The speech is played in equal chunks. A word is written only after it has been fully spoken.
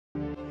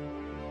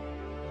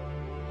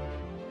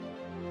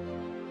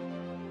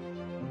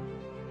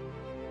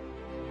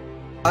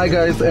Hi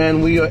guys,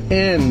 and we are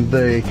in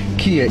the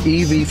Kia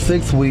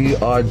EV6. We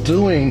are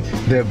doing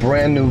their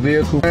brand new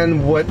vehicle,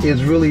 and what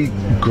is really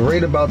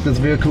great about this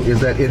vehicle is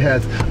that it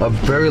has a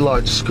very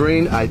large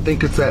screen. I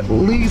think it's at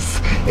least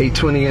a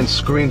 20-inch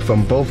screen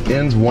from both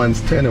ends.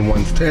 One's 10 and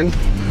one's 10.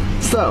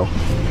 So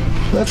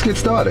let's get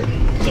started.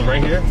 So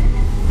right here,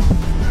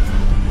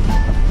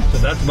 so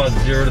that's about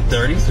 0 to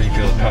 30, so you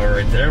feel the power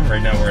right there.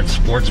 Right now we're in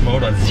sports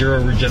mode on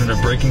 0 regenerative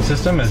braking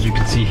system, as you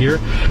can see here.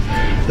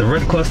 The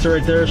red cluster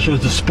right there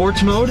shows the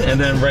sports mode, and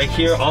then right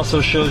here also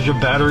shows your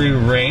battery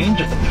range.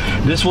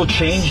 This will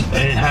change, and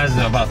it has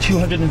about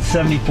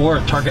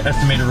 274 target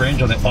estimated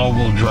range on the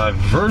all-wheel drive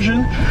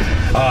version.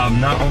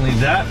 Not only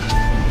that,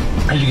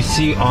 as you can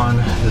see on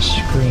the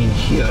screen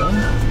here,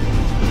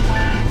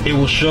 it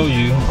will show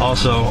you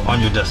also on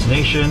your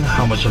destination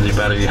how much of the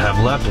battery you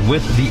have left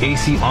with the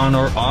AC on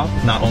or off.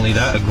 Not only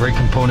that, a great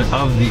component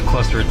of the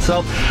cluster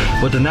itself,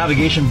 with the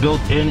navigation built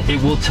in, it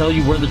will tell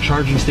you where the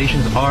charging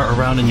stations are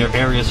around in your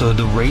area, so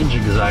the range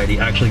anxiety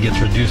actually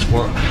gets reduced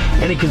for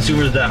any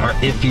consumers that are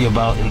iffy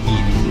about an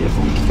EV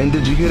vehicle. And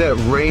did you hear that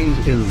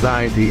range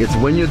anxiety? It's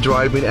when you're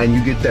driving and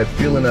you get that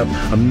feeling of,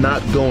 I'm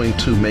not going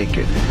to make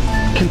it.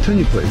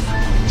 Continue, please.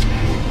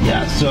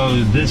 Yeah,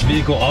 so this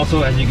vehicle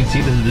also, as you can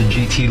see, this is the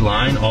GT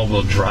line,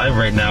 all-wheel drive.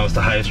 Right now it's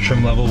the highest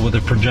trim level, with a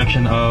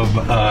projection of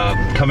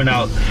coming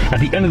out at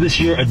the end of this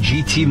year, a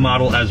GT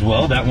model as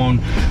well. That one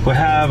will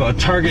have a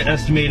target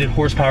estimated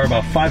horsepower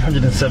about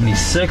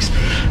 576.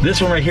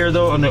 This one right here,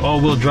 though, on the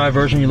all-wheel drive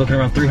version, you're looking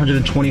around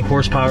 320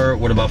 horsepower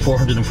with about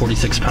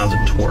 446 pounds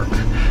of torque.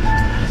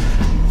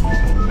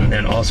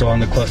 And also on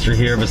the cluster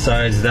here,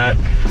 besides that,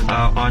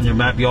 on your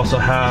map, you also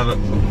have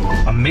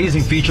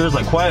amazing features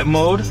like quiet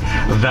mode,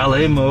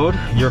 valet mode.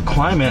 Your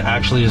climate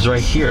actually is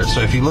right here.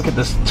 So if you look at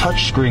this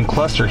touchscreen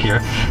cluster here,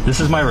 this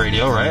is my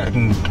radio, right? I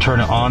can turn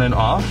it on and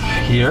off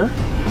here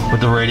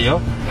with the radio.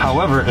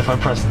 However, if I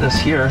press this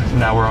here,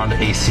 now we're on to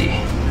AC.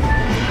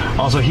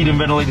 Also heated and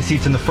ventilated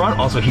seats in the front,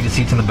 also heated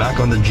seats in the back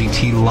on the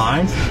GT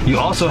line. You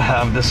also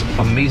have this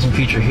amazing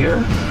feature here,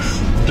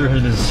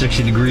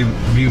 360-degree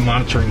view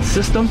monitoring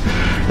system.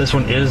 This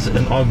one is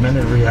an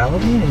augmented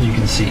reality, as you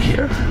can see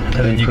here.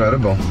 And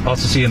incredible. You can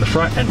also see in the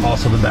front and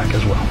also the back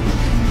as well.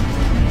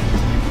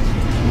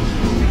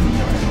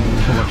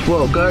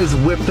 Well, guys,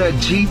 with that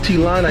GT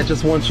line, I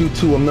just want you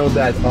to know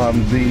that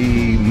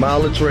the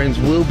mileage range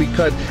will be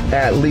cut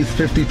at least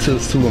 50 to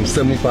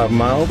 75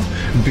 miles,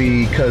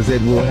 because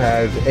it will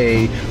have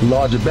a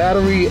larger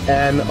battery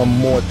and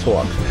more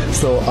torque.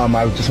 So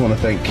I just want to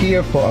thank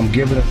Kia for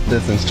giving us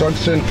this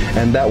instruction,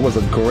 and that was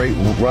a great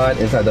ride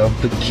inside of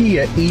the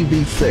Kia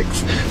EV6.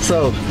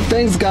 So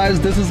thanks, guys.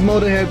 This is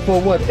Motorhead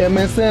for what?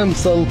 MSM.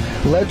 So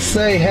let's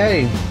say,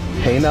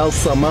 hey now,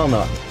 some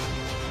out.